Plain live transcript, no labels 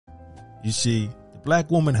You see, the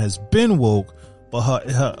black woman has been woke,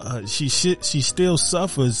 but she still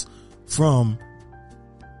suffers from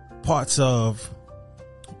parts of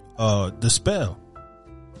the spell.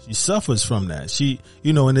 She suffers from that.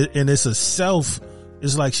 And it's a self.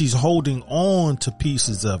 It's like she's holding on to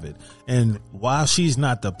pieces of it. And while she's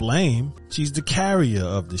not to blame, she's the carrier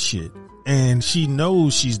of the shit. And she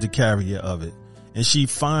knows she's the carrier of it. And she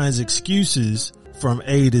finds excuses from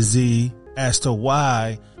A to Z as to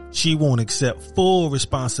why she won't accept full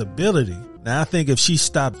responsibility. Now, I think if she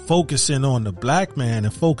stopped focusing on the black man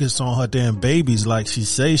and focus on her damn babies like she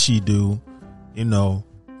says she do,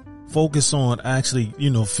 focus on actually,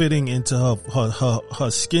 fitting into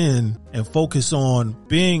her skin and focus on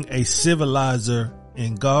being a civilizer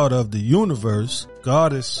and goddess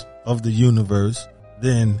of the universe,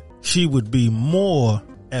 then she would be more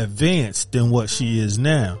advanced than what she is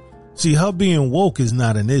now. See, her being woke is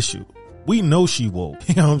not an issue. We know she woke.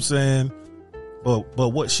 You know what I'm saying? But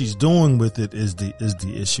what she's doing with it is the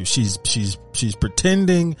issue. She's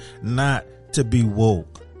pretending not to be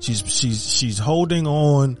woke. She's holding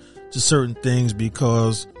on to certain things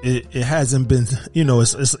because it hasn't been,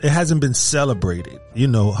 it hasn't been celebrated.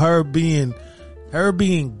 Her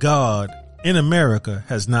being God in America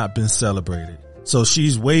has not been celebrated. So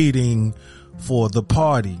she's waiting for the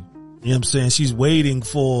party. You know what I'm saying? She's waiting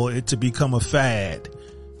for it to become a fad.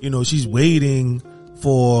 She's waiting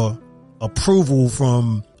for approval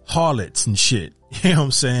from harlots and shit. You know what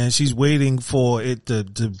I'm saying? She's waiting for it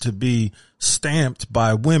to be stamped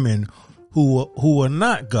by women who are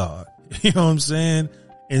not God. You know what I'm saying?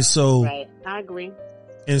 And so, right, I agree.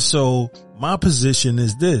 And so my position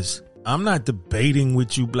is this: I'm not debating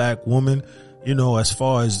with you, black woman, as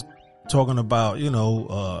far as talking about,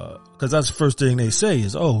 cause that's the first thing they say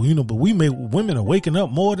is, but women are waking up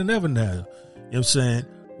more than ever now. You know what I'm saying?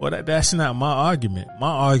 Well, that's not my argument. My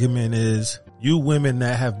argument is you women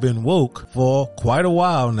that have been woke for quite a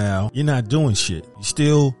while now, you're not doing shit. You're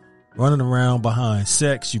still running around behind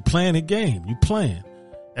sex. You playing a game. You playing.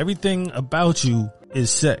 Everything about you is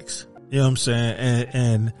sex. You know what I'm saying?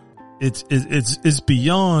 And it's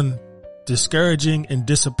beyond discouraging and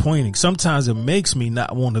disappointing. Sometimes it makes me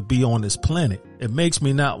not want to be on this planet. It makes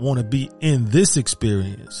me not want to be in this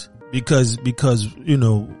experience because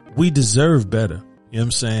we deserve better. You know what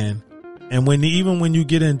I'm saying? And even when you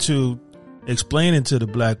get into explaining to the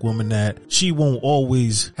black woman that she won't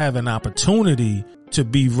always have an opportunity to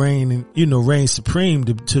be reign supreme,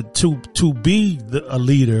 to be a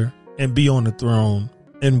leader and be on the throne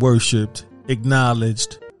and worshipped,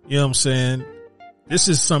 acknowledged. You know what I'm saying? This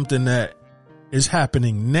is something that is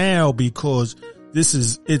happening now because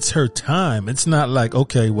it's her time. It's not like,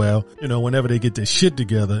 okay, well, whenever they get their shit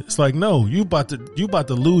together, it's like, no, you about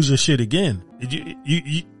to lose your shit again.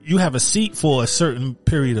 You have a seat for a certain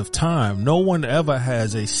period of time. No one ever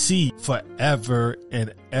has a seat forever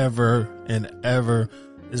and ever and ever.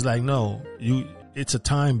 It's like, no, it's a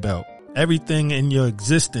time belt. Everything in your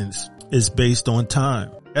existence is based on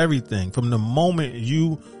time. Everything from the moment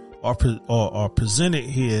you are presented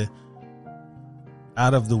here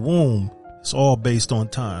out of the womb, it's all based on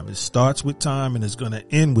time. It starts with time and it's going to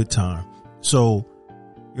end with time. So,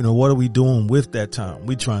 what are we doing with that time?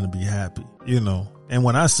 We trying to be happy, and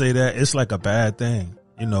when I say that, it's like a bad thing,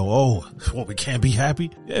 we can't be happy.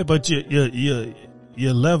 Yeah, but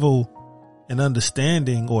your level and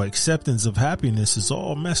understanding or acceptance of happiness is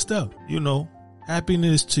all messed up.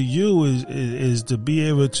 Happiness to you is to be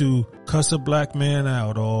able to cuss a black man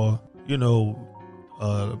out or,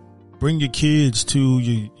 bring your kids to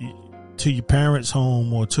your parents'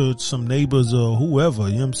 home or to some neighbors or whoever,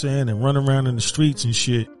 you know what I'm saying, and run around in the streets and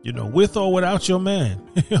shit, with or without your man.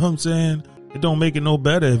 You know what I'm saying? It don't make it no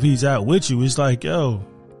better if he's out with you. It's like, yo,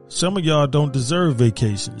 some of y'all don't deserve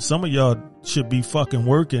vacation. Some of y'all should be fucking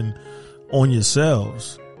working on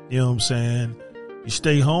yourselves. You know what I'm saying? You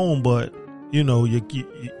stay home, but your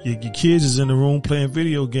kids is in the room playing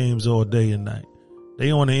video games all day and night.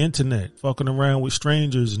 They on the internet fucking around with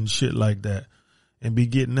strangers and shit like that and be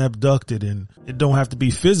getting abducted. And it don't have to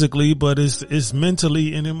be physically, but it's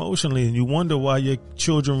mentally and emotionally. And you wonder why your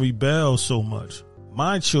children rebel so much.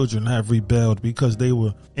 My children have rebelled because they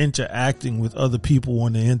were interacting with other people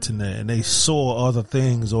on the internet and they saw other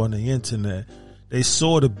things on the internet. They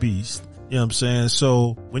saw the beast. You know what I'm saying?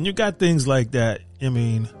 So when you got things like that, I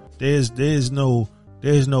mean, there's no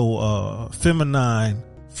feminine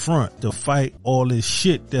front to fight all this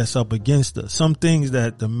shit that's up against us. Some things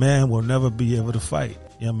that the man will never be able to fight.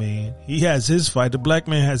 You know what I mean? He has his fight. The black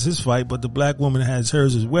man has his fight, but the black woman has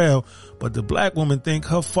hers as well. But the black woman think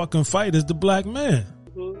her fucking fight is the black man.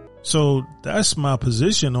 Mm-hmm. So that's my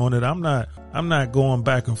position on it. I'm not I'm not going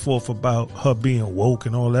back and forth about her being woke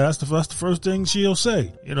and all that. That's the first thing she'll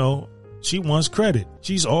say. You know, she wants credit.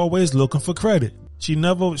 She's always looking for credit. She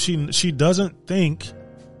doesn't think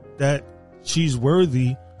that she's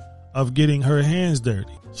worthy of getting her hands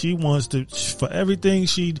dirty. She wants to, for everything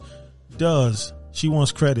she does, she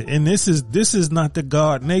wants credit. And this is not the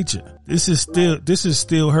God nature. This is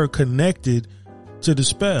still her connected to the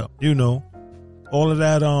spell, you know, all of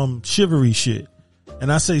that chivalry shit.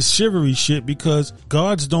 And I say chivalry shit because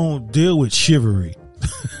gods don't deal with chivalry.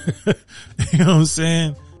 You know what I'm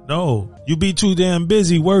saying? No, you be too damn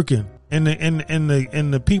busy working. And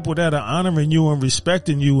the people that are honoring you and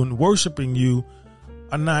respecting you and worshiping you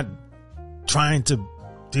are not trying to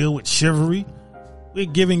deal with chivalry. We're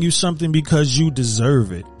giving you something because you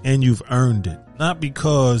deserve it and you've earned it, not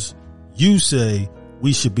because you say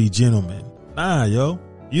we should be gentlemen. Nah, yo,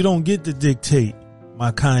 you don't get to dictate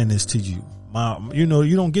my kindness to you. You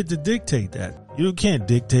don't get to dictate that. You can't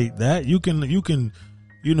dictate that. You can,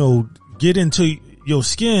 get into your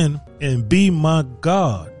skin and be my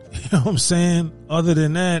God. You know what I'm saying? Other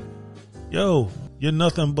than that, yo, you're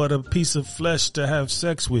nothing but a piece of flesh to have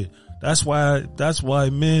sex with. That's why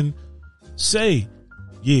men say,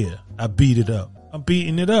 yeah, I beat it up. I'm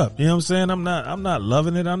beating it up. You know what I'm saying? I'm not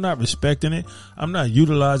loving it. I'm not respecting it. I'm not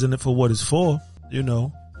utilizing it for what it's for. You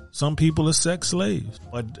know, some people are sex slaves,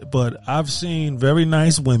 but I've seen very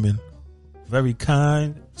nice women, very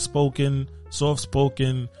kind spoken, soft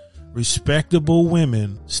spoken, respectable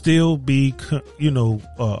women still be,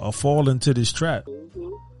 fall into this trap.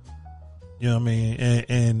 You know what I mean?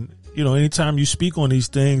 And anytime you speak on these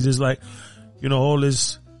things, it's like, all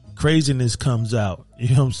this craziness comes out. You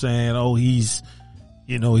know what I'm saying? Oh, he's,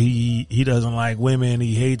 he doesn't like women.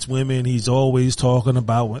 He hates women. He's always talking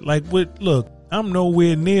about look, I'm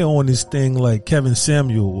nowhere near on this thing like Kevin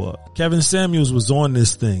Samuel was. Kevin Samuels was on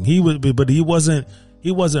this thing. He wasn't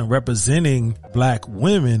representing black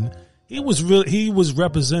women. He was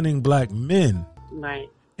representing black men. Right.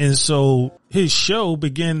 And so his show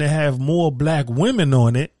began to have more black women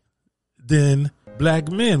on it than black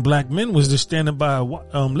men. Black men was just standing by,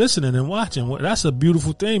 listening and watching. Well, that's a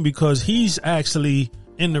beautiful thing because he's actually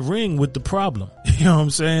in the ring with the problem. You know what I'm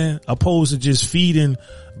saying? Opposed to just feeding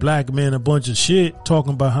black men a bunch of shit,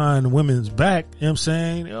 talking behind women's back. You know what I'm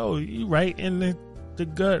saying? Oh, you right in the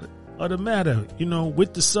gut of the matter,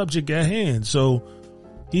 with the subject at hand. So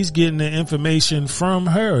he's getting the information from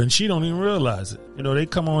her and she don't even realize it. They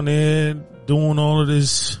come on there doing all of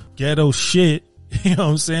this ghetto shit. You know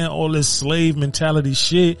what I'm saying? All this slave mentality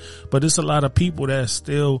shit. But it's a lot of people that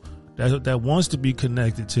still, that wants to be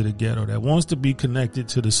connected to the ghetto, that wants to be connected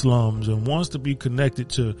to the slums and wants to be connected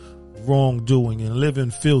to wrongdoing and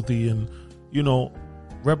living filthy and,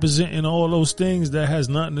 representing all those things that has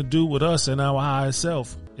nothing to do with us and our higher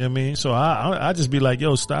self. You know what I mean? So I just be like,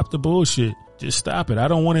 yo, stop the bullshit. Just stop it. I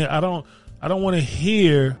don't want to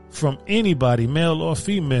hear from anybody, male or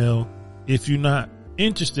female, if you're not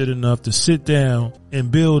interested enough to sit down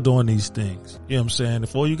and build on these things. You know what I'm saying?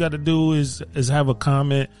 If all you got to do is have a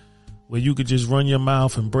comment where you could just run your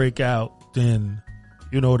mouth and break out, then,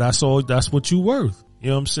 that's what you worth. You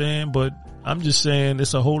know what I'm saying? But I'm just saying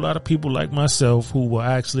there's a whole lot of people like myself who will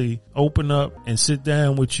actually open up and sit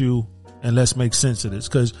down with you and let's make sense of this.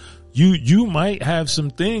 Cause you might have some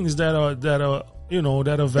things that are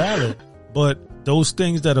valid, but those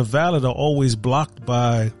things that are valid are always blocked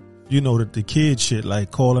by, the kid shit, like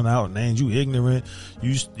calling out names. You ignorant.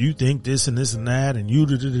 You think this and this and that and you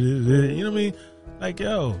know what I mean? Like,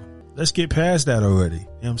 yo, let's get past that already. You know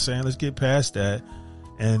what I'm saying? Let's get past that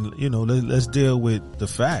and, let's deal with the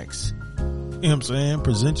facts. You know what I'm saying?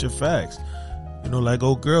 Present your facts. Like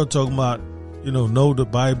old girl talking about, know the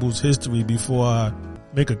Bible's history before I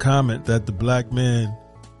make a comment that the black man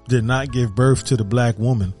did not give birth to the black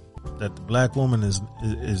woman, that the black woman is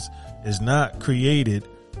not created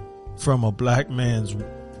from a black man's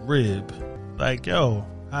rib. Like, yo,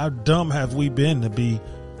 how dumb have we been to be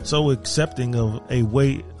so accepting of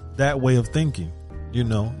that way of thinking?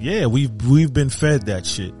 Yeah, we've been fed that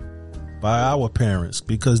shit by our parents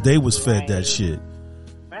because they was fed that shit.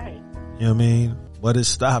 Right. You know what I mean? But it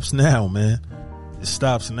stops now, man. It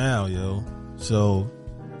stops now, yo. So,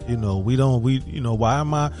 why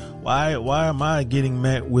am I getting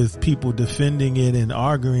met with people defending it and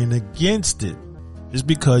arguing against it? It's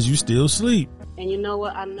because you still sleep. And you know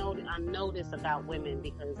what? I know this about women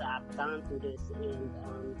because I've gone through this, and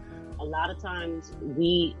a lot of times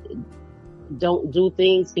we don't do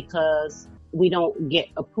things because we don't get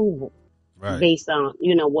approval. Right. Based on,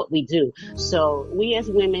 what we do. So we as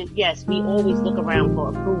women, yes, we always look around for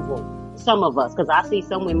approval. Some of us, because I see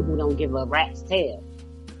some women who don't give a rat's tail,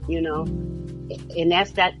 and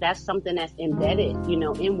that's something that's embedded,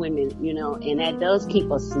 in women, and that does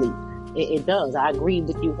keep us asleep. It does. I agree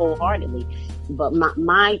with you wholeheartedly. But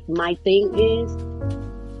my thing is,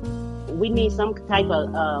 we need some type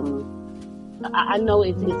of, I know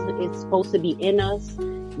it's supposed to be in us.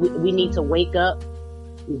 We need to wake up.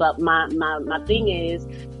 But my thing is,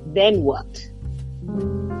 then what?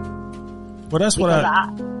 Well, that's what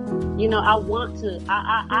I want to,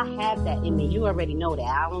 I have that in me. You already know that.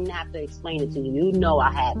 I don't have to explain it to you. You know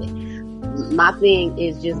I have it. My thing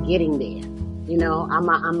is just getting there. I'm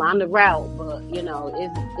on the route, but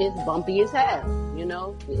it's bumpy as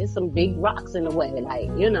hell. It's some big rocks in the way.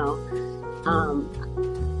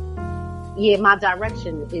 My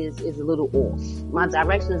direction is a little off. My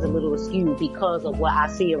direction is a little askew because of what I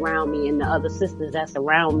see around me and the other sisters that's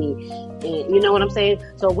around me. And you know what I'm saying?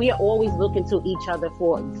 So we are always looking to each other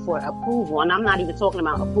for approval. And I'm not even talking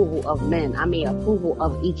about approval of men. I mean approval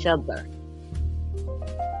of each other.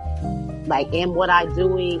 Am what I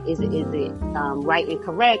doing, is it right and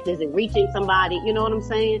correct? Is it reaching somebody? You know what I'm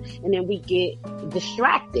saying? And then we get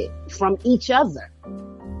distracted from each other.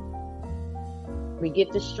 We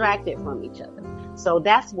get distracted from each other. So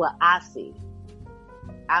that's what I see.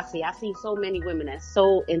 I see so many women that's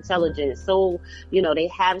so intelligent, so, they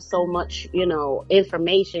have so much,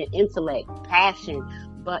 information, intellect, passion,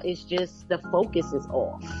 but it's just the focus is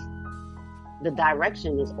off. The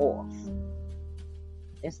direction is off.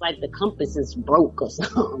 It's like the compass is broke or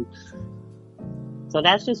something. So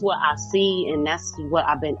that's just what I see, and that's what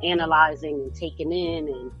I've been analyzing and taking in.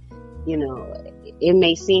 And, it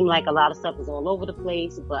may seem like a lot of stuff is all over the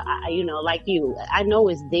place, but I like you, I know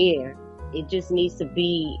it's there. It just needs to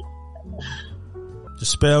be. The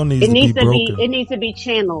spell needs to be broken. It needs to be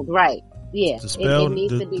channeled, right? Yeah. The spell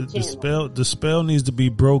needs to be channeled. The spell needs to be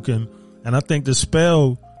broken, and I think the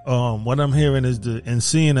spell. What I'm hearing is and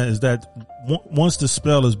seeing is that once the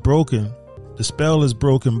spell is broken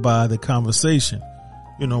by the conversation.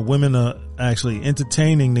 Women are actually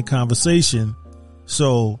entertaining the conversation.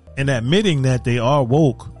 So, and admitting that they are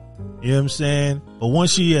woke, you know what I'm saying? But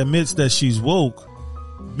once she admits that she's woke,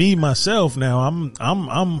 me, myself now,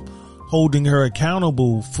 I'm holding her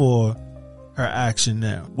accountable for her action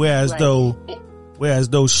now. Whereas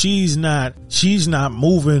though she's not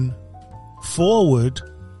moving forward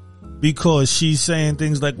because she's saying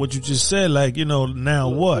things like what you just said, like, now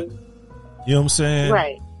what? You know what I'm saying?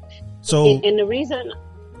 Right. So, and the reason,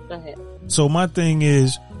 go ahead. So my thing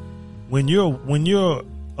is, when you're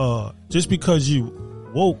just because you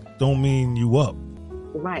woke don't mean you up.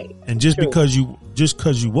 Right. And just because you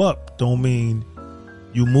up don't mean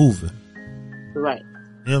you moving. Right. You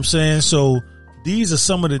know what I'm saying? So these are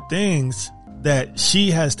some of the things that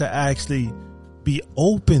she has to actually be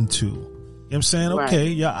open to. You know what I'm saying? Right. Okay,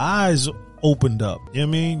 your eyes opened up. You know what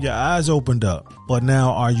I mean? Your eyes opened up. But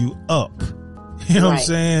now are you up? You know what I'm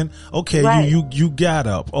saying? Okay, right. you got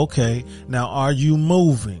up. Okay. Now are you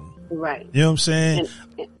moving? Right. You know what I'm saying?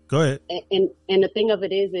 Go ahead. And the thing of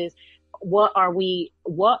it is what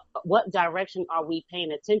direction are we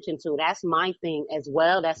paying attention to? That's my thing as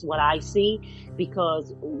well. That's what I see,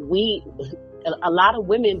 because a lot of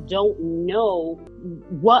women don't know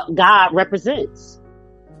what God represents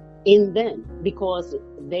in them, because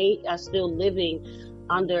they are still living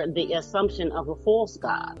under the assumption of a false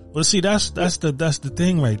God. Well, see, that's the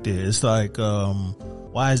thing right there. It's like,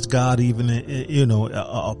 why is God even,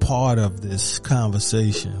 a part of this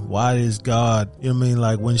conversation? Why is God,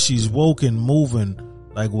 like when she's woke and moving,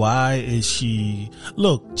 like why is she,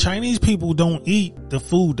 look, Chinese people don't eat the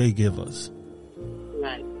food they give us.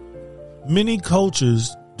 Right. Many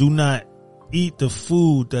cultures do not eat the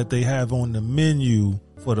food that they have on the menu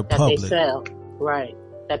for the public. That they sell. Right.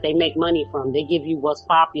 That they make money from. They give you what's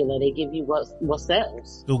popular. They give you what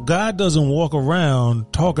sells. So God doesn't walk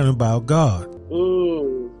around talking about God.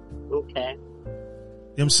 Okay. You know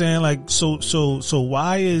what I'm saying? Like, so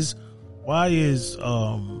why is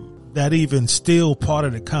that even still part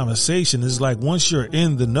of the conversation? It's like, once you're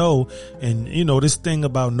in the know, and this thing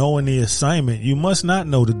about knowing the assignment, you must not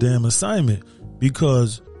know the damn assignment,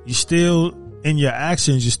 because you still, in your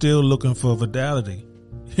actions, you're still looking for validity.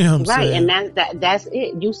 You know what I'm saying? And that's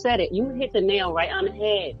it. You said it. You hit the nail right on the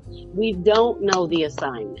head. We don't know the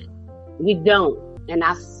assignment. We don't. And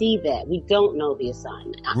I see that. We don't know the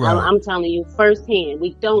assignment. Right. I'm telling you firsthand,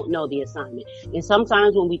 we don't know the assignment. And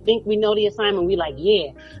sometimes when we think we know the assignment, we like,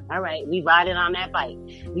 yeah, all right, we ride it on that bike.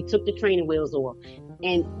 We took the training wheels off.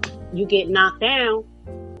 And you get knocked down,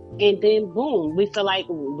 and then boom, we feel like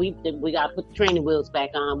we got to put the training wheels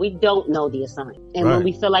back on. We don't know the assignment. And when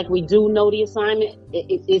we feel like we do know the assignment,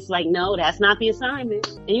 it's like, no, that's not the assignment.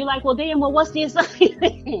 And you're like, well, what's the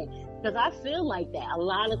assignment? Because I feel like that a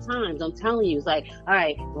lot of times. I'm telling you, it's like, all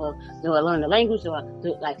right, well, do I learn the language? Do I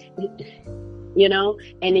do like, you know?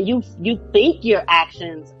 And then you think your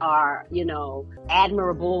actions are, you know,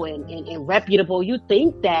 admirable and reputable. You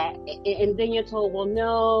think that, and then you're told, well,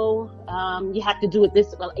 no, you have to do it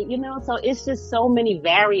this way, you know? So it's just so many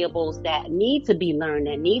variables that need to be learned,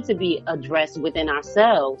 that need to be addressed within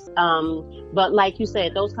ourselves. But like you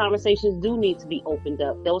said, those conversations do need to be opened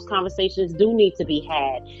up. Those conversations do need to be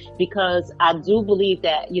had, because I do believe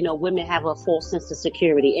that, you know, women have a false sense of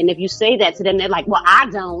security. And if you say that to them, they're like, well, I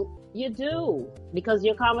don't. You do, because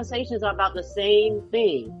your conversations are about the same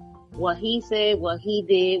thing. What he said, what he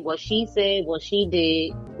did, what she said, what she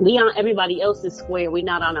did. We on everybody else's square. We're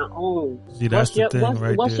not on our own. See, that's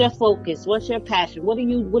what's your focus? What's your passion? What are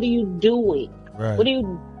you doing? Right. What are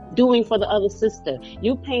you doing for the other sister?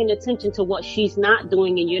 You paying attention to what she's not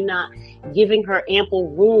doing, and you're not giving her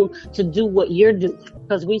ample room to do what you're doing,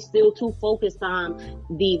 because we still too focused on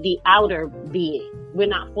the outer being. We're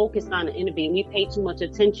not focused on the inner being. We pay too much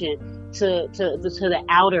attention to the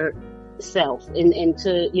outer self and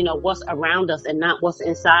to, you know, what's around us and not what's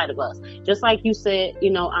inside of us. Just like you said, you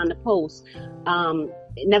know, on the post,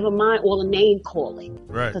 never mind all the name calling,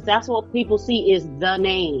 right? Because that's what people see is the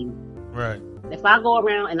name, right? If I go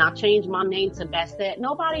around and I change my name to Bastet,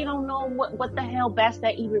 nobody don't know what the hell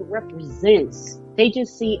Bastet even represents. They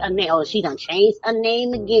just see a name. Oh, she done changed a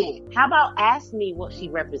name again. How about ask me what she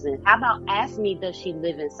represents? How about ask me, does she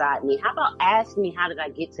live inside me? How about ask me, how did I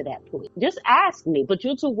get to that point? Just ask me. But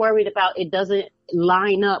you're too worried about it doesn't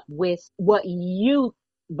line up with what you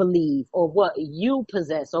believe or what you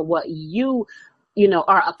possess or what you know,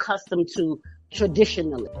 are accustomed to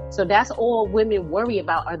traditionally. So that's all women worry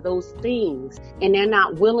about, are those things. And they're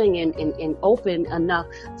not willing and open enough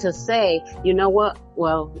to say, you know what,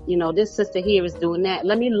 well, you know, this sister here is doing that.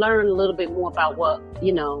 Let me learn a little bit more about what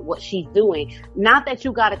she's doing. Not that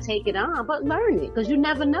you got to take it on, but learn it, because you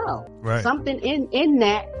never know. Right. Something in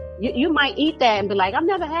that. You might eat that and be like, I've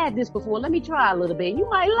never had this before. Let me try a little bit. You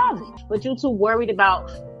might love it. But you're too worried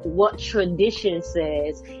about what tradition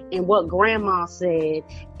says and what grandma said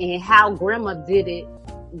and how grandma did it.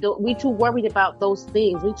 We too worried about those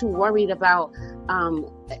things. We too worried about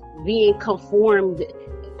being conformed,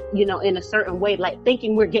 you know, in a certain way, like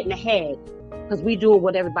thinking we're getting ahead because we doing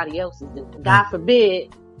what everybody else is doing. God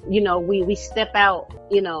forbid, you know, we step out,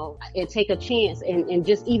 you know, and take a chance and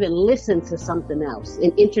just even listen to something else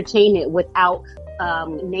and entertain it without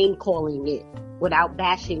name calling it, without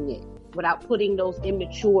bashing it, without putting those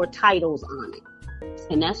immature titles on it.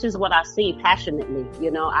 And that's just what I see passionately. You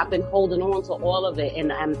know, I've been holding on to all of it,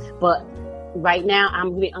 but right now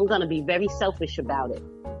I'm going to be very selfish about it,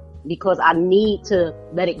 because I need to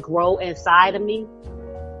let it grow inside of me.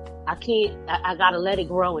 I gotta let it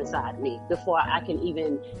grow inside me before I can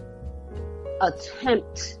even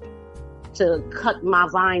attempt to cut my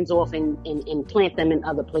vines off and plant them in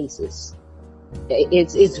other places.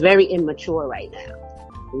 It's very immature right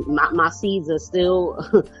now. My seeds are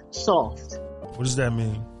still soft. What does that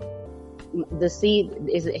mean? The seed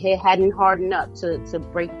it hadn't hardened up to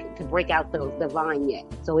break out the vine yet.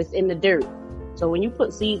 So it's in the dirt. So when you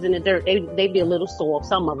put seeds in the dirt, they be a little soft.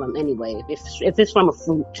 Some of them anyway. If it's from a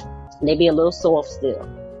fruit, they be a little soft still.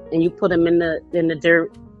 And you put them in the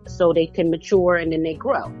dirt so they can mature and then they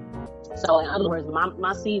grow. So in other words,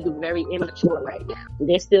 my seeds are very immature right now.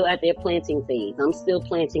 They're still at their planting phase. I'm still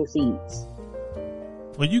planting seeds.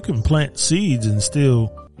 Well, you can plant seeds and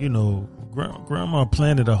still, you know, grandma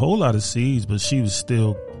planted a whole lot of seeds, but she was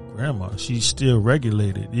still grandma. She's still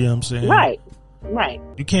regulated. You know what I'm saying? Right.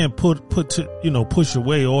 You can't push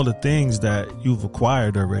away all the things that you've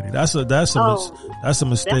acquired already. That's a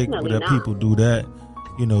mistake that people do that.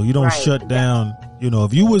 You know, you don't shut down. You know,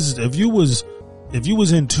 if you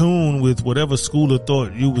was in tune with whatever school of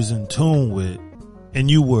thought you was in tune with, and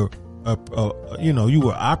you were, you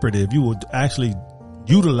were operative, you were actually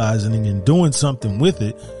utilizing and doing something with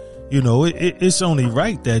it. You know, it's only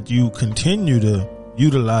right that you continue to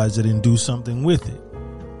utilize it and do something with it.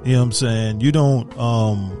 You know what I'm saying? You don't,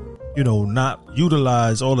 not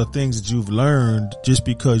utilize all the things that you've learned just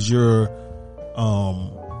because you're,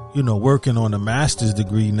 working on a master's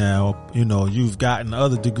degree now. You know, you've gotten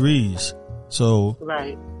other degrees. So,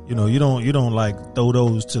 right. You know, you don't like throw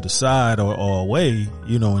those to the side or away,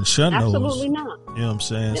 you know, and shun those. Absolutely not. You know what I'm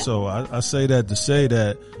saying? Yeah. So I say that to say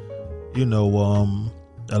that, you know,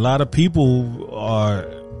 a lot of people are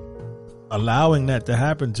allowing that to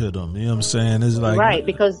happen to them. You know what I'm saying? It's like, right,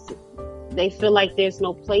 because they feel like there's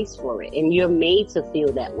no place for it, and you're made to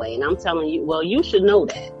feel that way. And I'm telling you, well, you should know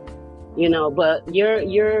that, you know. But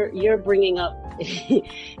you're bringing up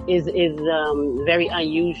very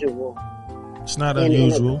unusual. It's not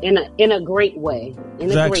unusual in a great way.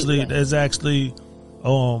 There's actually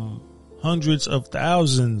hundreds of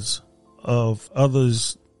thousands of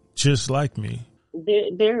others just like me.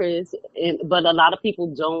 There is, but a lot of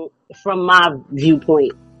people don't. From my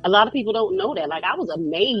viewpoint, a lot of people don't know that. Like, I was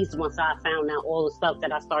amazed once I found out all the stuff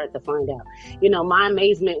that I started to find out. My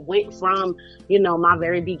amazement went from, my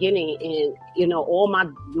very beginning, and, all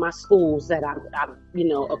my schools that I've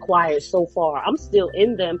acquired so far. I'm still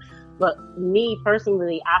in them, but me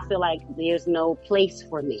personally, I feel like there's no place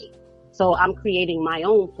for me. So I'm creating my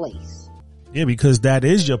own place. Yeah, because that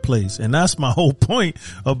is your place. And that's my whole point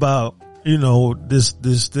about,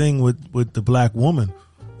 this thing with the black woman.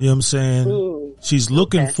 You know what I'm saying? She's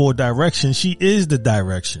looking for direction. She is the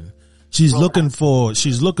direction. She's looking for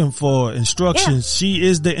instructions. Yeah. She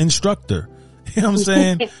is the instructor. You know what I'm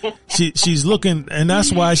saying? She's looking, and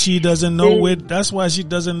that's why she doesn't know that's why she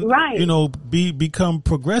doesn't, become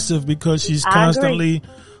progressive, because she's constantly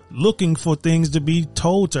looking for things to be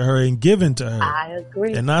told to her and given to her. I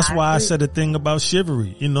agree. And that's why I said a thing about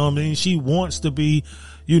chivalry. You know what I mean? She wants to be,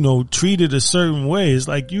 treated a certain way. It's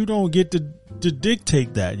like, you don't get to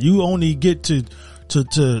dictate that. You only get to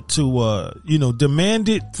demand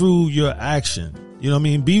it through your action. You know what I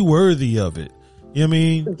mean? Be worthy of it. You know what I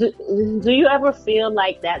mean? Do you ever feel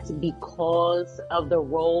like that's because of the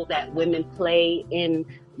role that women play in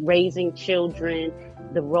raising children,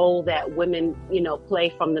 the role that women, play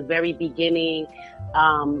from the very beginning?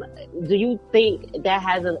 Do you think that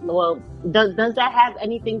has does that have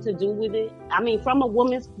anything to do with it? I mean, from a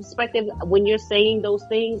woman's perspective, when you're saying those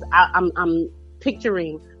things, I'm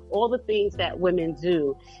picturing all the things that women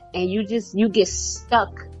do, and you get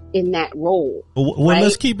stuck in that role. Well, right?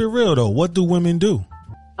 Let's keep it real though. What do women do?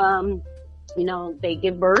 They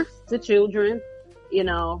give birth to children. They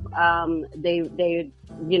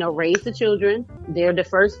raise the children. They're the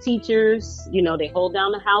first teachers. They hold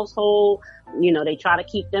down the household. They try to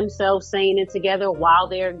keep themselves sane and together while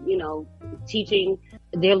they're, teaching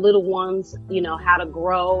their little ones, how to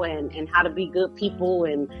grow and how to be good people,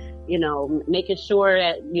 and, making sure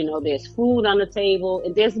that, there's food on the table.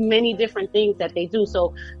 And there's many different things that they do.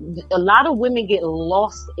 So a lot of women get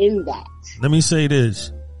lost in that. Let me say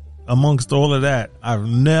this. Amongst all of that, I've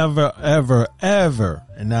never, ever, ever,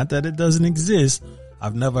 and not that it doesn't exist,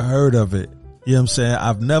 I've never heard of it. You know what I'm saying?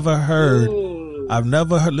 I've never heard,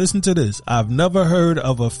 listen to this. I've never heard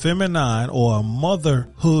of a feminine or a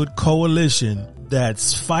motherhood coalition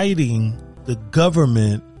that's fighting the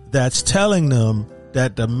government, that's telling them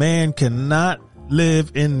that the man cannot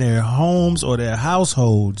live in their homes or their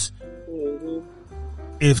households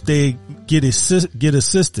if they get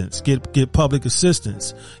assistance, get public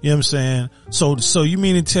assistance. You know what I'm saying? So you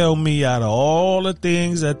mean to tell me, out of all the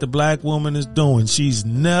things that the black woman is doing, she's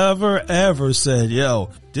never ever said,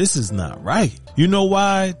 yo, this is not right. You know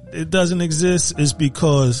why it doesn't exist? It's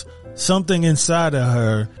because something inside of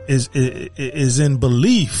her is in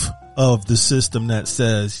belief of the system that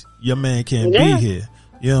says your man can't be here.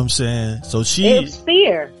 You know what I'm saying? So it's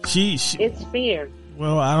fear. It's fear.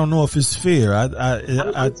 Well, I don't know if it's fear.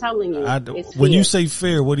 I'm telling you, it's fear. When you say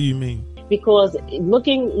fear, what do you mean? Because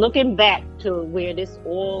looking back to where this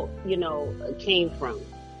all, came from,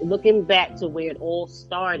 looking back to where it all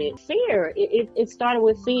started, fear, it started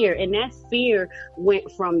with fear. And that fear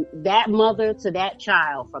went from that mother to that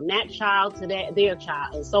child, from that child to their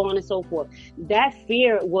child, and so on and so forth. That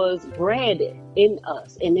fear was bred in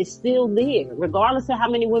us, and it's still there. Regardless of how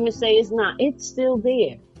many women say it's not, it's still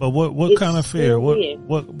there. But what kind of fear? What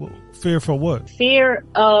fear for what? Fear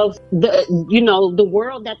of the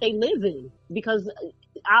world that they live in, because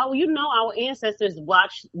our ancestors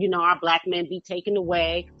watched, our black men be taken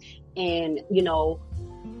away, and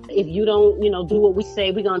if you don't, do what we say,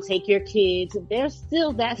 we're gonna take your kids. There's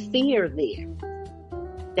still that fear there.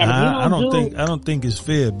 I don't think it's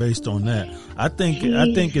fear based on that. I think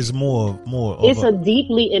it's more. It's a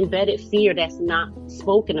deeply embedded fear that's not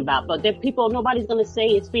spoken about. But nobody's gonna say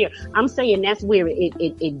it's fear. I'm saying that's where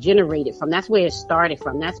it generated from. That's where it started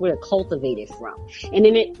from. That's where it cultivated from. And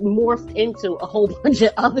then it morphed into a whole bunch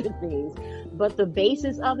of other things. But the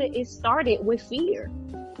basis of it started with fear.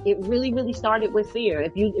 It really, really started with fear.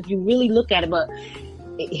 If you really look at it, but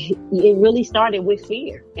it really started with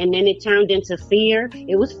fear, and then it turned into fear.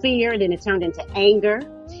 It was fear, then it turned into anger.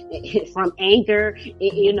 From anger,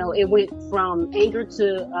 it went from anger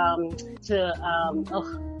to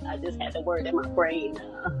I just had the word in my brain.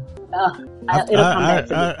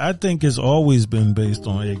 I think it's always been based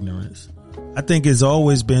on ignorance. I think it's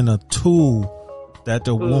always been a tool that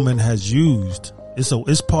the woman has used.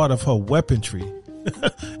 It's part of her weaponry.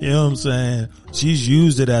 You know what I'm saying? She's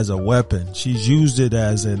used it as a weapon. She's used it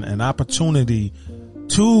as an opportunity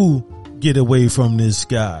to get away from this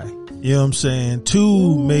guy. You know what I'm saying?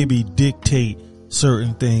 To maybe dictate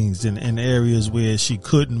certain things in areas where she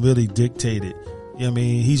couldn't really dictate it. You know what I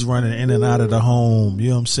mean? He's running in and out of the home. You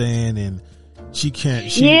know what I'm saying? And she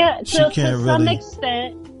can't.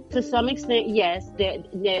 To some extent, yes.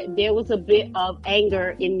 There was a bit of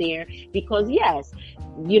anger in there because, yes,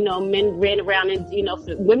 you know, men ran around and, you know,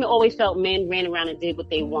 women always felt men ran around and did what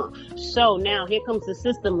they want. So now here comes the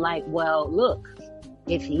system like, well, look,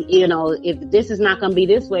 if this is not going to be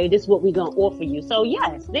this way, this is what we're going to offer you. So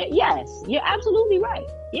yes, you're absolutely right.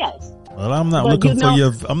 Yes. Well, I'm not looking for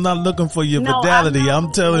your fidelity.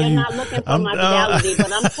 I'm telling you. You're not looking for my fidelity,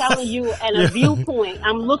 but I'm telling you at a viewpoint.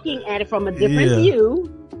 I'm looking at it from a different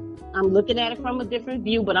view. I'm looking at it from a different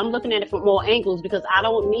view, but I'm looking at it from all angles because I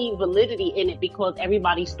don't need validity in it because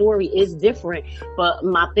everybody's story is different. But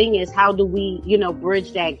my thing is, how do we, you know,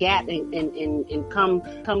 bridge that gap and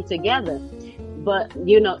come together? But,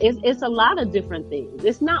 you know, it's a lot of different things.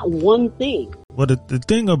 It's not one thing. Well, the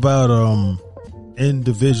thing about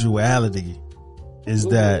individuality is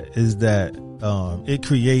that it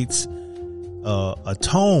creates a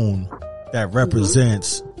tone that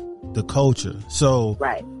represents the culture. So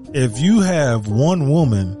right. If you have one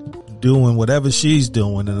woman doing whatever she's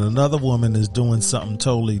doing and another woman is doing something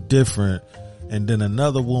totally different, and then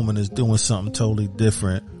another woman is doing something totally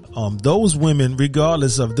different, those women,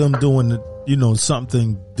 regardless of them doing, you know,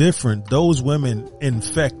 something different, those women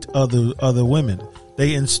infect other women.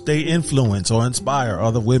 They influence or inspire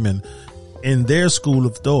other women in their school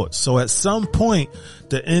of thought. So at some point,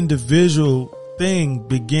 the individual thing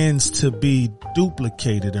begins to be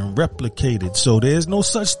duplicated and replicated. So there's no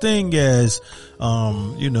such thing as,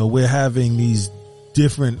 you know, we're having these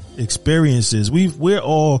different experiences. We're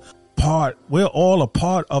all a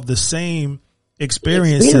part of the same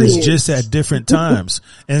experiences, just at different times.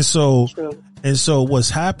 And so, what's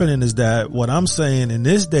happening is that what I'm saying in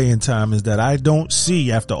this day and time is that I don't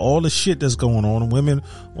see, after all the shit that's going on, women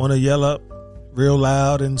want to yell up real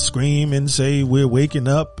loud and scream and say we're waking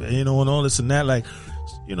up, you know, and all this and that. Like,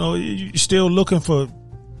 you know, you're still looking for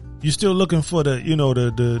the, you know,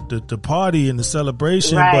 the party and the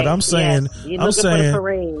celebration. Right. But I'm saying, I'm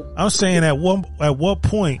saying at what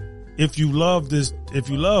point, if you love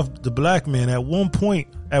the black man, at what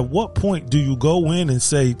point do you go in and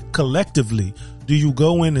say collectively, do you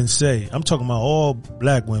go in and say, I'm talking about all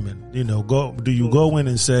black women, you know, do you go in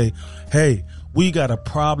and say, hey, we got a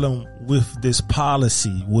problem with this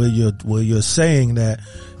policy where you're saying that,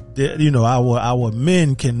 you know, our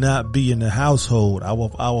men cannot be in the household.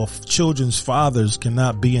 Our children's fathers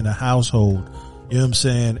cannot be in the household. You know what I'm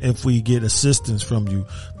saying? If we get assistance from you,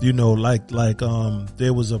 you know, like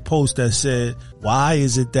there was a post that said, why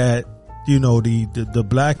is it that, you know, the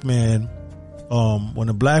black man, when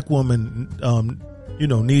a black woman, you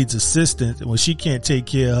know, needs assistance, when she can't take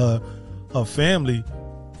care of her family,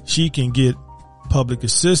 she can get public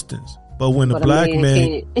assistance. But when a black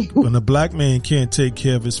man can't take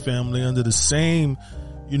care of his family under the same,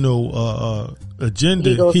 you know,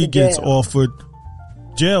 agenda, he gets offered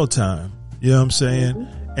jail time. You know what I'm saying?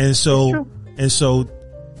 Mm-hmm. And so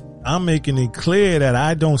I'm making it clear that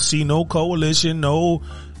I don't see no coalition, no,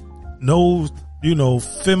 you know,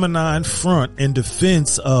 feminine front in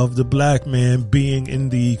defense of the black man being in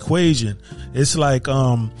the equation. It's like,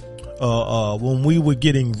 when we were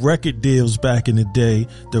getting record deals back in the day,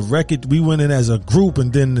 we went in as a group,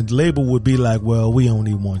 and then the label would be like, well, we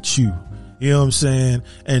only want you. You know what I'm saying?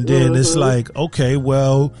 And then it's like, okay,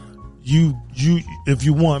 well, if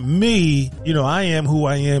you want me, you know, I am who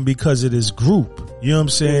I am because of this group. You know what I'm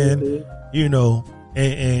saying? You know,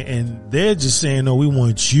 and they're just saying, no, we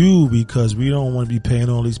want you because we don't want to be paying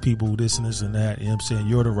all these people this and this and that. You know what I'm saying?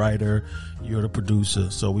 You're the writer, you're the producer,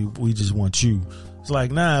 so we just want you. It's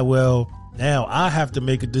like, nah, well, now I have to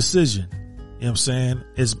make a decision. You know what I'm saying?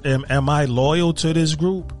 Am I loyal to this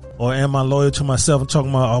group, or am I loyal to myself? I'm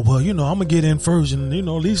talking about, oh, well, you know, I'm going to get in first, and, you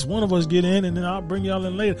know, at least one of us get in, and then I'll bring y'all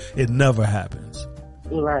in later. It never happens.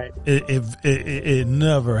 Right. It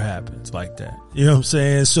never happens like that. You know what I'm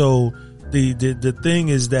saying? So the thing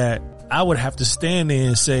is that I would have to stand there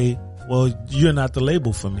and say, well, you're not the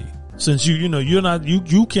label for me. Since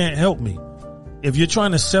you can't help me. If you're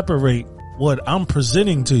trying to separate what I'm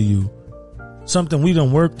presenting to you, something we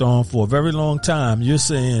done worked on for a very long time, you're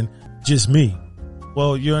saying just me.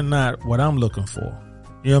 Well, you're not what I'm looking for.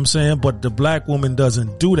 You know what I'm saying? But the black woman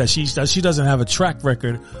doesn't do that. She doesn't have a track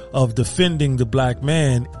record of defending the black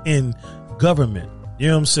man in government. You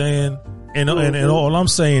know what I'm saying? And all I'm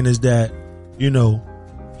saying is that, you know,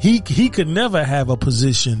 he could never have a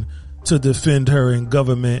position to defend her in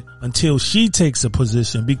government until she takes a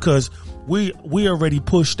position, because we already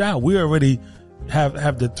pushed out. We already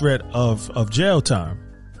have the threat of jail time.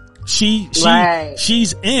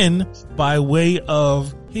 She's in by way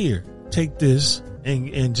of, here, take this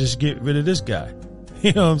and just get rid of this guy.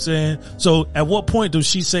 You know what I'm saying? So at what point does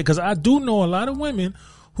she say, because I do know a lot of women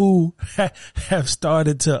who have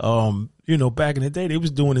started to, back in the day, they was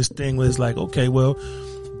doing this thing where it's like, okay, well,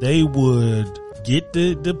 they would get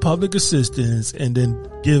the public assistance and then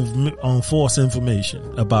give false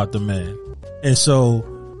information about the man. And so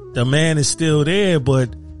the man is still there,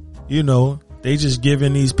 but, they just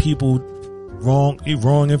giving these people wrong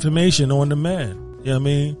information on the man. You know what I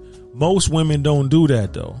mean? Most women don't do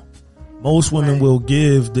that though. Most women will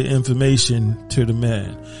give the information to the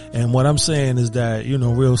man. And what I'm saying is that,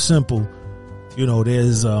 real simple,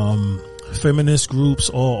 there's feminist groups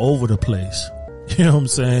all over the place. You know what I'm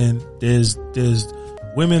saying? There's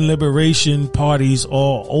women liberation parties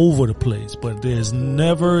all over the place, but there's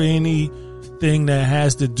never anything that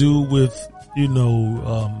has to do with,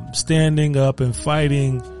 standing up and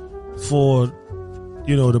fighting for,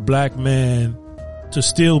 the black man to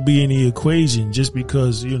still be in the equation just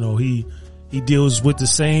because, he deals with the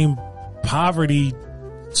same poverty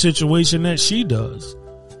situation that she does.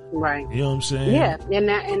 Right. You know what I'm saying? Yeah.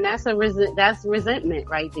 And that's resentment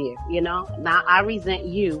right there. Now I resent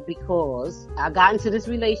you because I got into this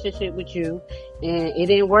relationship with you and it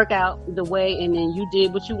didn't work out the way, and then you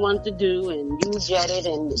did what you wanted to do and you jetted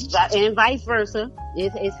and vice versa.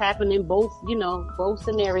 It's happening both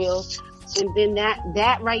scenarios. And then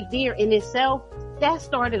that right there in itself, that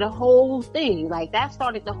started a whole thing. Like, that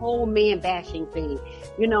started the whole man bashing thing.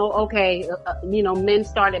 Men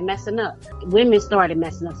started messing up. Women started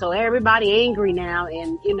messing up. So everybody angry now,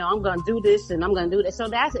 and, I'm going to do this and I'm going to do that. So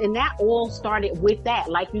that all started with that,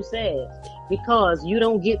 like you said, because you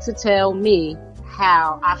don't get to tell me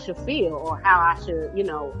how I should feel or how I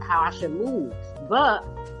should move. But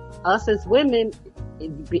us as women,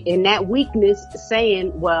 in that weakness,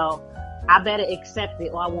 saying, well, I better accept it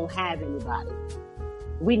or I won't have anybody.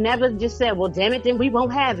 We never just said, well, damn it, then we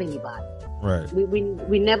won't have anybody. Right.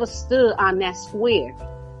 We never stood on that square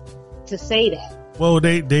to say that. Well,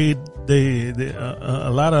 they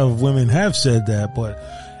a lot of women have said that, but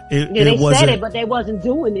they said it, but they wasn't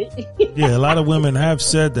doing it. Yeah, a lot of women have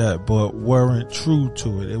said that, but weren't true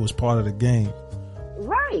to it. It was part of the game.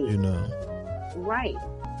 Right.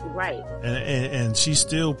 Right. And she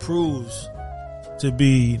still proves to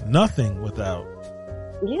be nothing without.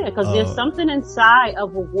 Yeah, because there's something inside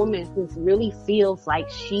of a woman who really feels like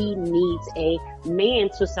she needs a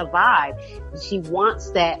man to survive. She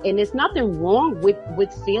wants that. And there's nothing wrong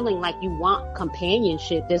with feeling like you want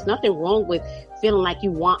companionship. There's nothing wrong with feeling like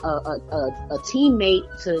you want a teammate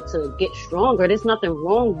to get stronger. There's nothing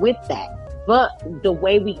wrong with that. But the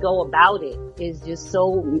way we go about it is just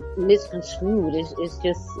so misconstrued. It's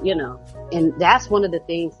just, and that's one of the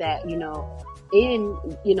things that,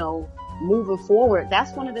 moving forward,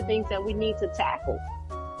 that's one of the things that we need to tackle.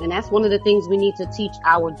 And that's one of the things we need to teach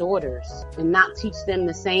our daughters, and not teach them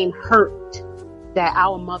the same hurt that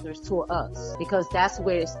our mothers taught us, because that's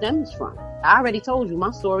where it stems from. I already told you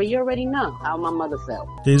my story. You already know how my mother felt.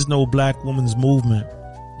 There's no black woman's movement.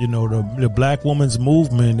 The black woman's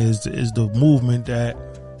movement is the movement that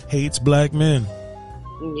hates black men.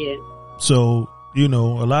 Yeah. So, a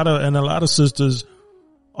lot of sisters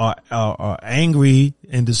are angry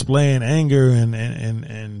and displaying anger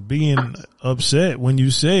and being upset when you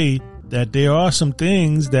say that there are some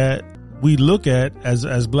things that we look at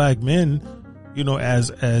as black men,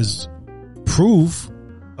 as proof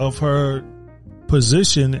of her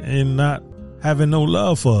position in not having no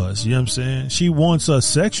love for us. You know what I'm saying? She wants us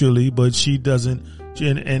sexually, but she doesn't.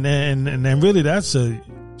 And really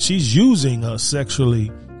she's using us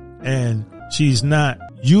sexually, and she's not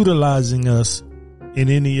utilizing us in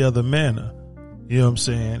any other manner. You know what I'm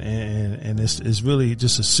saying? And it's really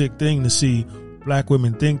just a sick thing to see black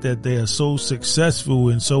women think that they are so successful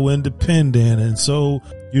and so independent and so,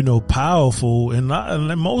 powerful. And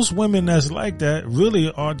most women that's like that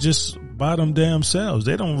really are just by them damn selves.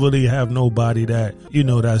 They don't really have nobody that,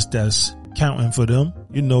 that's counting for them.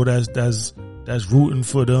 That's rooting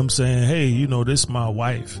for them, saying, hey, this is my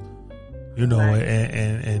wife.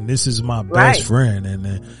 And this is my best friend,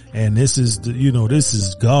 and this is this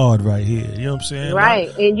is God right here. You know what I'm saying? Right.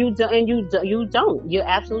 And you don't. You're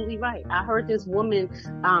absolutely right. I heard this woman,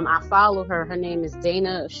 I follow her. Her name is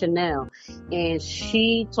Dana Chanel, and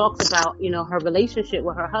she talks about, her relationship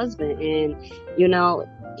with her husband, and,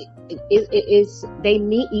 it's, they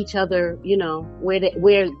meet each other,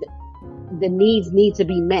 where the needs need to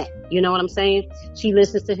be met. You know what I'm saying? She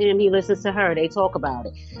listens to him, he listens to her, they talk about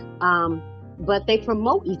it. But they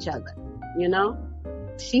promote each other, you know?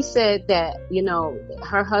 She said that, you know,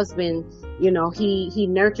 her husband, you know, he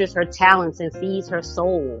nurtures her talents and feeds her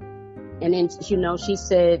soul. And then, you know, she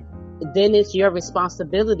said, then it's your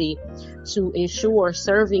responsibility to ensure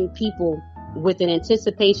serving people with an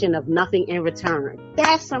anticipation of nothing in return.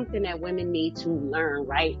 That's something that women need to learn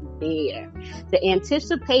right there. The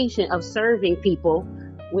anticipation of serving people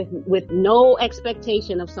with no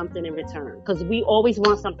expectation of something in return. Because we always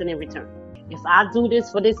want something in return. If I do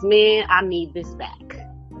this for this man, I need this back.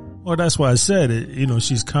 Well, that's why I said it. You know,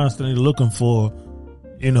 she's constantly looking for,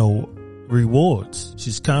 you know, rewards.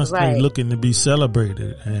 She's constantly looking to be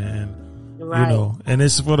celebrated, and you know, and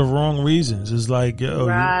it's for the wrong reasons. It's like, yo,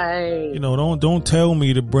 you know, don't tell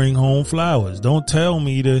me to bring home flowers. Don't tell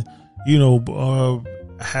me to, you know,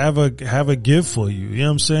 have a gift for you. You know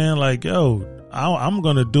what I'm saying? Like, yo, I'm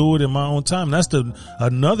gonna do it in my own time. That's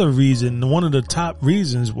another reason. One of the top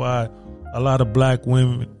reasons why a lot of black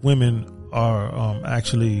women are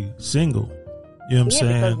actually single. You know what I'm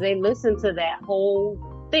saying? Because they listen to that whole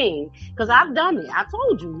thing. Because I've done it. I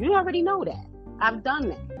told you. You already know that. I've done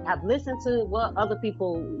that. I've listened to what other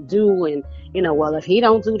people do, and, you know, well, if he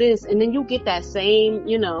don't do this, and then you get that same,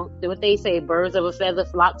 you know, what they say, birds of a feather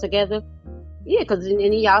flock together. Yeah, because then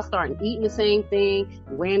y'all starting eating the same thing,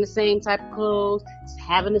 wearing the same type of clothes,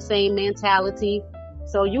 having the same mentality.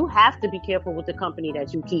 So you have to be careful with the company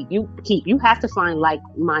that you keep. You have to find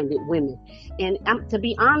like-minded women. And to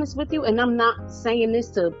be honest with you, and I'm not saying this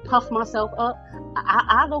to puff myself up,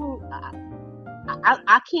 I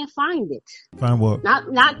can't find it. Find what?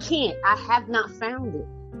 Not can't. I have not found it.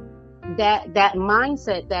 That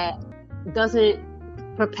mindset that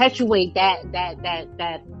doesn't perpetuate that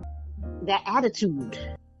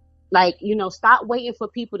attitude. Like, you know, stop waiting for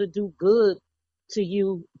people to do good to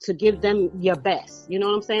you to give them your best. You know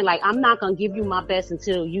what I'm saying? Like, I'm not gonna give you my best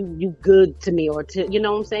until you good to me, or to, you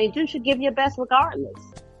know what I'm saying? You should give your best regardless.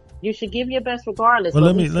 You should give your best regardless. Well,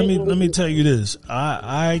 let me tell you this.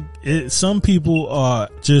 Some people are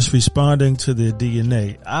just responding to their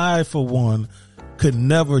DNA. I, for one, could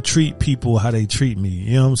never treat people how they treat me.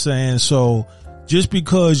 You know what I'm saying? So just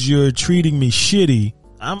because you're treating me shitty,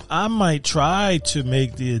 I might try to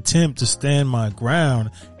make the attempt to stand my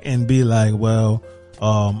ground and be like, well,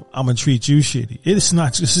 I'm gonna treat you shitty. It's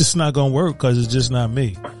just not gonna work, because it's just not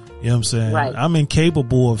me. You know what I'm saying? Right. I'm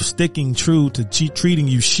incapable of sticking true to treating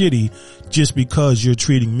you shitty just because you're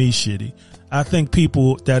treating me shitty. I think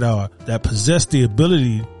people that possess the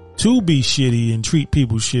ability to be shitty and treat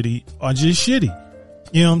people shitty are just shitty.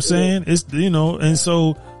 You know what I'm saying? It's, you know, and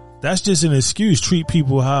so that's just an excuse. Treat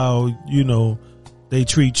people how, you know, they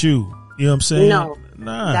treat you. You know what I'm saying? No,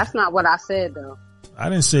 nah, that's not what I said though. I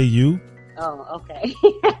didn't say you. Oh, okay.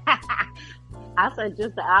 I said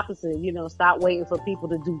just the opposite. You know, stop waiting for people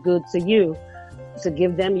to do good to you, to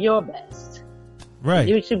give them your best. Right.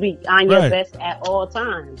 You should be on your best at all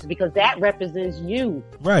times, because that represents you.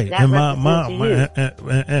 Right. That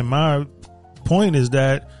and my point is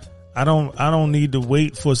that I don't need to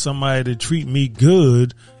wait for somebody to treat me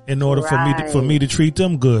good in order for me to treat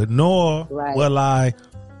them good. Nor will I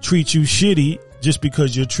treat you shitty just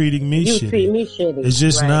because you're treating me shitty. You treat me shitty. It's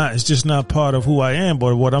just not part of who I am.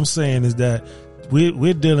 But what I'm saying is that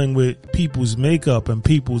we're dealing with people's makeup and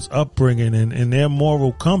people's upbringing and their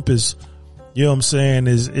moral compass. You know what I'm saying?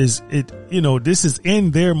 Is it, you know, this is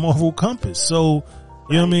in their moral compass. So,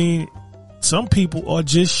 you know what I mean? Some people are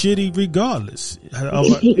just shitty regardless.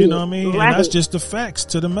 You know what I mean? And that's just the facts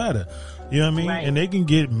to the matter. You know what I mean? And they can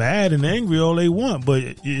get mad and angry all they want, but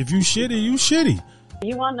if you shitty, you shitty.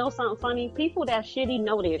 You want to know something funny? People that shitty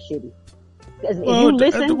know they're shitty. If you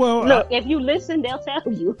listen, if you listen, they'll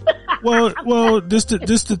tell you. this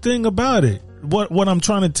the thing about it. What I'm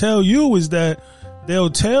trying to tell you is that they'll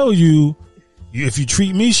tell you, if you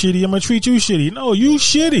treat me shitty, I'm gonna treat you shitty. No, you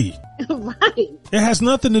shitty. Right. It has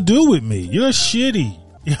nothing to do with me. You're shitty.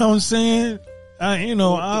 You know what I'm saying?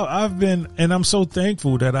 I've been, and I'm so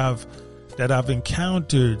thankful that I've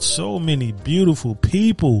encountered so many beautiful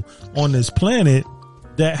people on this planet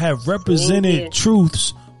that have represented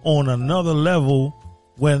truths on another level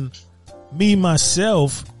when me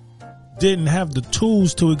myself didn't have the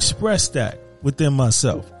tools to express that within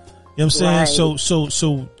myself. You know what I'm saying?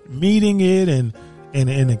 So meeting it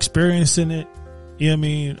and experiencing it, you know what I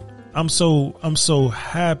mean? I'm so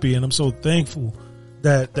happy and I'm so thankful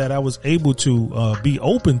that I was able to be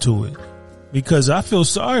open to it, because I feel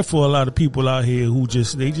sorry for a lot of people out here who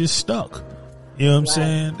just stuck. You know what I'm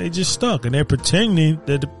saying? They just stuck, and they're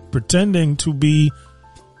pretending to be,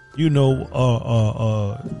 you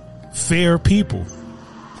know, fair people,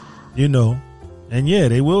 you know, and yeah,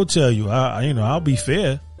 they will tell you, I'll be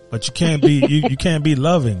fair, but you can't be, you can't be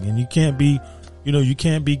loving, and you can't be, you know, you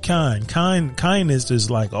can't be kind. Kindness is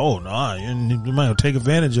like, oh no, you might take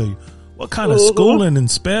advantage of you. What kind of schooling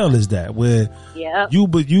and spell is that where you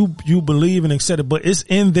believe and accept it, but it's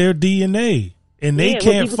in their DNA and they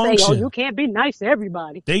can't function. Say, oh, you can't be nice to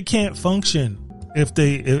everybody. They can't function if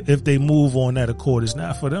they move on that accord. It's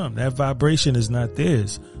not for them. That vibration is not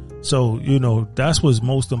theirs. So, you know, that's what's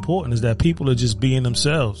most important, is that people are just being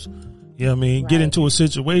themselves. You know what I mean? Right. Get into a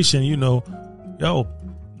situation, you know,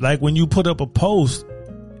 like when you put up a post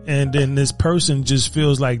and then this person just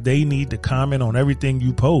feels like they need to comment on everything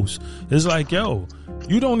you post. It's like, you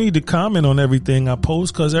don't need to comment on everything I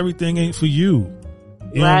post, because everything ain't for you.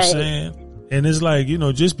 You know what I'm saying? And it's like, you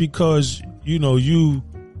know, just because, you know,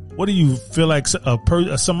 what do you feel like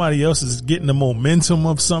somebody else is getting the momentum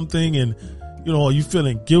of something, and, you know, are you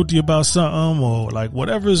feeling guilty about something, or like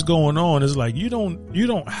whatever is going on? It's like, you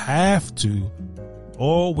don't have to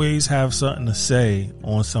always have something to say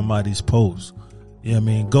on somebody's post. You know what I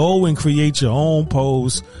mean? Go and create your own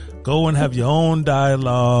post. Go and have your own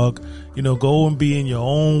dialogue. You know, go and be in your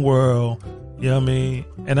own world. You know what I mean?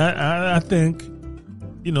 And I think,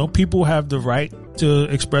 you know, people have the right to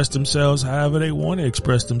express themselves however they want to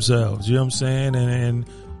express themselves. You know what I'm saying? And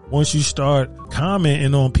once you start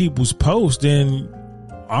commenting on people's posts, then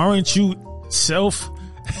aren't you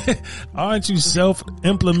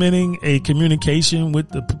self-implementing a communication with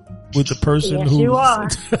the person yes, who you are.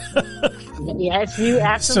 Yes, you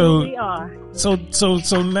absolutely are. So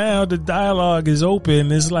now the dialogue is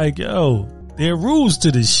open. It's like, there are rules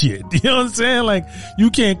to this shit. You know what I'm saying? Like, you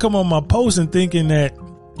can't come on my post and thinking that,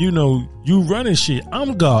 you know, you running shit.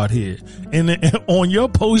 I'm God here. And on your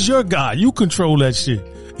post, you're God. You control that shit.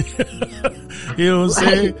 You know what I'm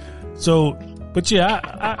saying? So, but yeah,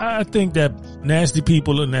 I think that nasty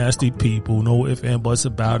people are nasty people. No ifs and buts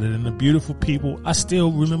about it. And the beautiful people, I still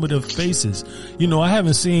remember their faces. You know, I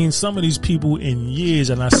haven't seen some of these people in years,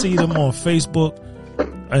 and I see them on Facebook,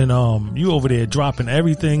 and you over there dropping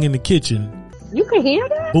everything in the kitchen. You can hear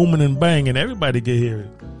that? Booming and banging. Everybody can hear it.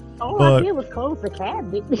 All I did was close the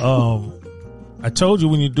cabinet. I told you,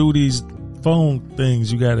 when you do these phone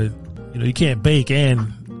things, you gotta, you know, you can't bake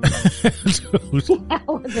and you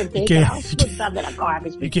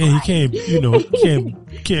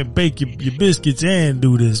can't bake your biscuits and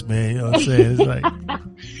do this, man. You know what I'm saying? It's like,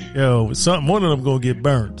 one of them gonna get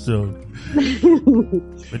burnt. So,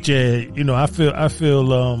 but yeah, you know, I feel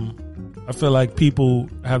like people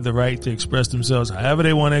have the right to express themselves however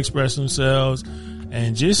they want to express themselves,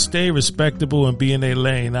 and just stay respectable and be in their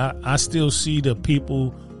lane. I still see the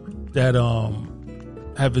people that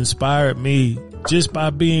have inspired me just by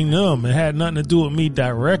being them. It had nothing to do with me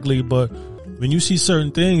directly, but when you see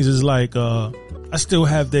certain things, it's like I still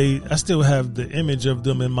have the image of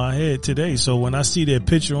them in my head today. So when I see their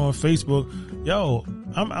picture on Facebook,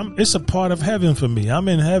 it's a part of heaven for me. I'm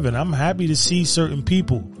in heaven. I'm happy to see certain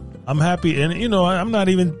people. I'm happy, and you know, I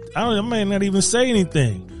may not even say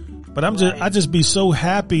anything, but I just be so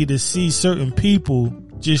happy to see certain people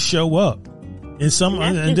just show up, and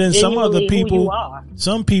then some other people,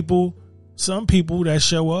 some people that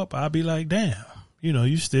show up, I'll be like, damn, you know,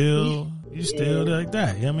 you still like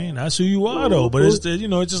that. You know what I mean? That's who you are, though. But it's, you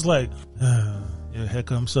know, it's just like, here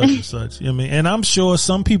comes such and such. You know what I mean? And I'm sure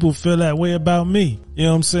some people feel that way about me. You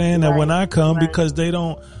know what I'm saying? That when I come, because they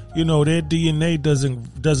don't, you know, their DNA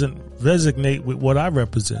doesn't resonate with what I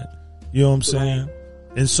represent. You know what I'm saying?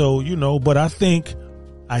 And so, you know, but I think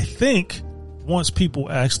once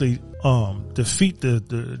people actually defeat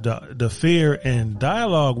the fear and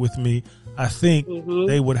dialogue with me, I think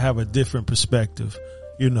they would have a different perspective,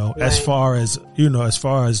 you know, as far as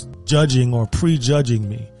judging or prejudging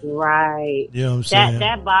me. Right. You know what I'm saying?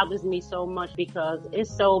 That bothers me so much, because it's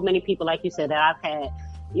so many people, like you said, that I've had,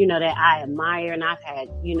 you know, that I admire, and I've had,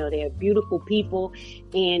 you know, they're beautiful people.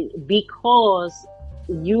 And because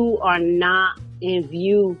you are not in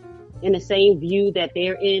the same view that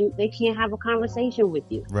they're in, they can't have a conversation with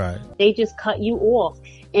you. Right. They just cut you off.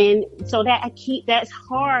 And so that's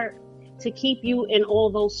hard to keep you in all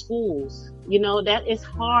those schools. You know, that it's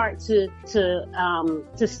hard to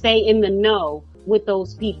stay in the know with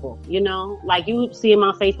those people, you know, like you see them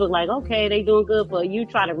on Facebook, like, okay, they doing good, but you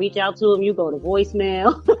try to reach out to them, you go to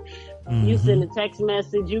voicemail, you send a text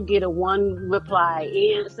message, you get a one reply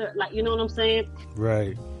answer, like, you know what I'm saying?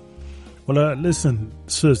 Right. Well, listen,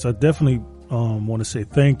 sis, I definitely want to say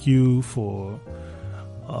thank you for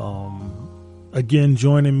again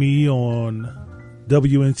joining me on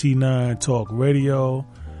WNT9 Talk Radio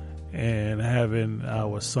and having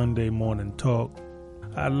our Sunday morning talk.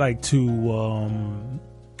 I'd like to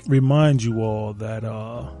remind you all that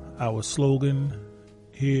our slogan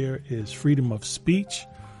here is freedom of speech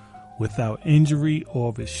without injury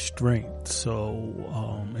or restraint.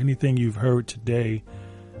 So anything you've heard today,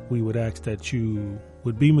 we would ask that you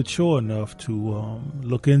would be mature enough to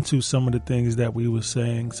look into some of the things that we were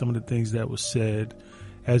saying, some of the things that were said,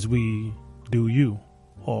 as we do you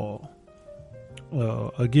all.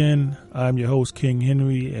 Again, I'm your host, King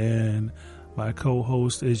Henry, and my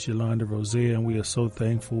co-host is Yolanda Rosier, and we are so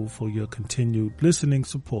thankful for your continued listening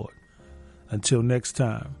support. Until next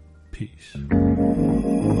time, peace.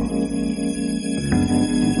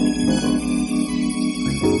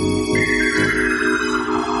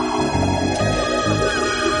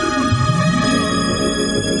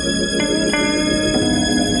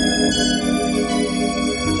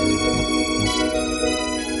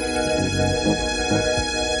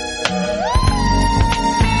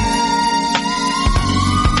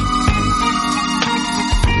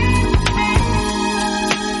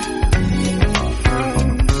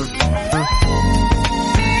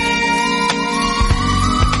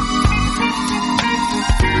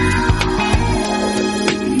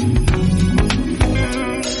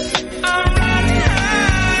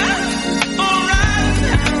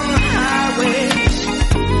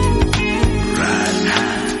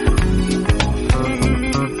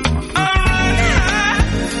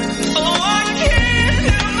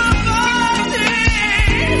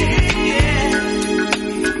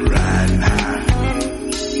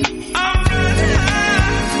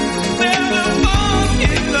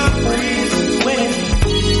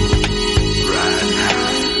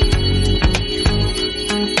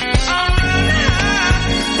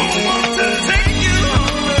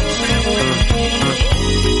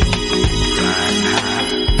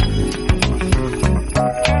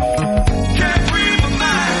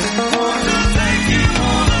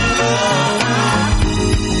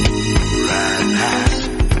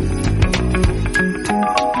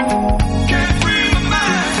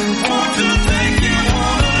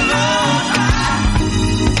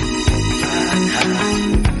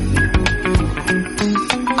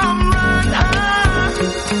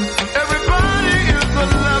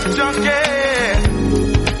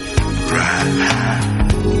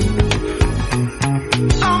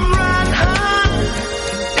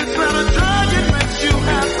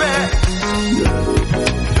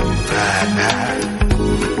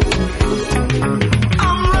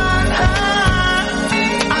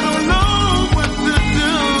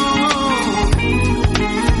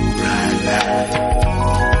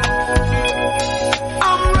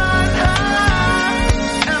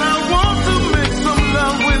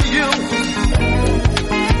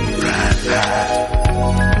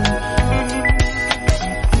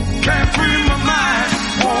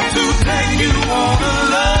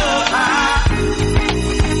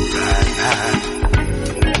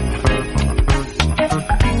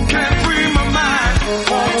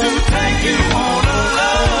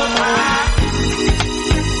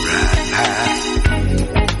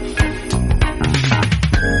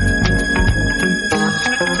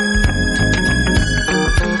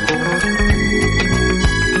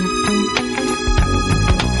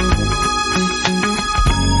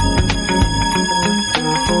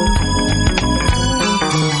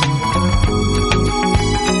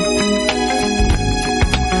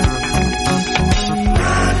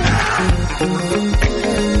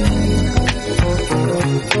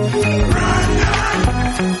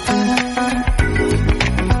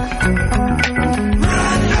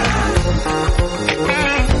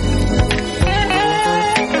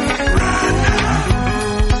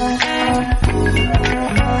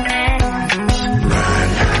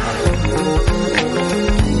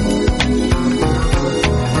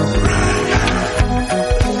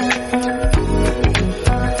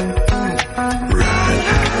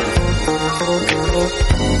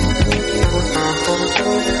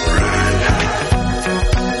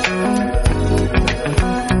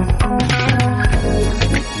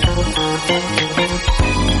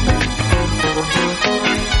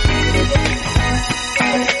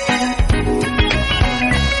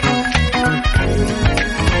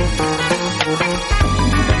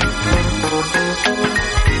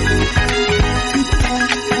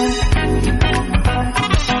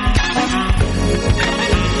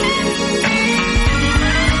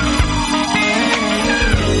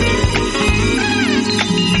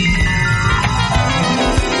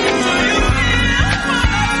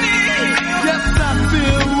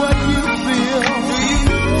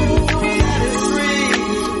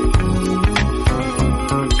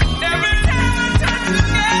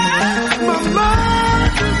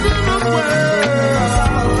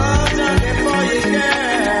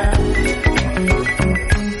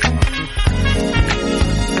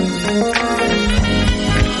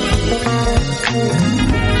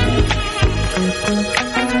 Bye.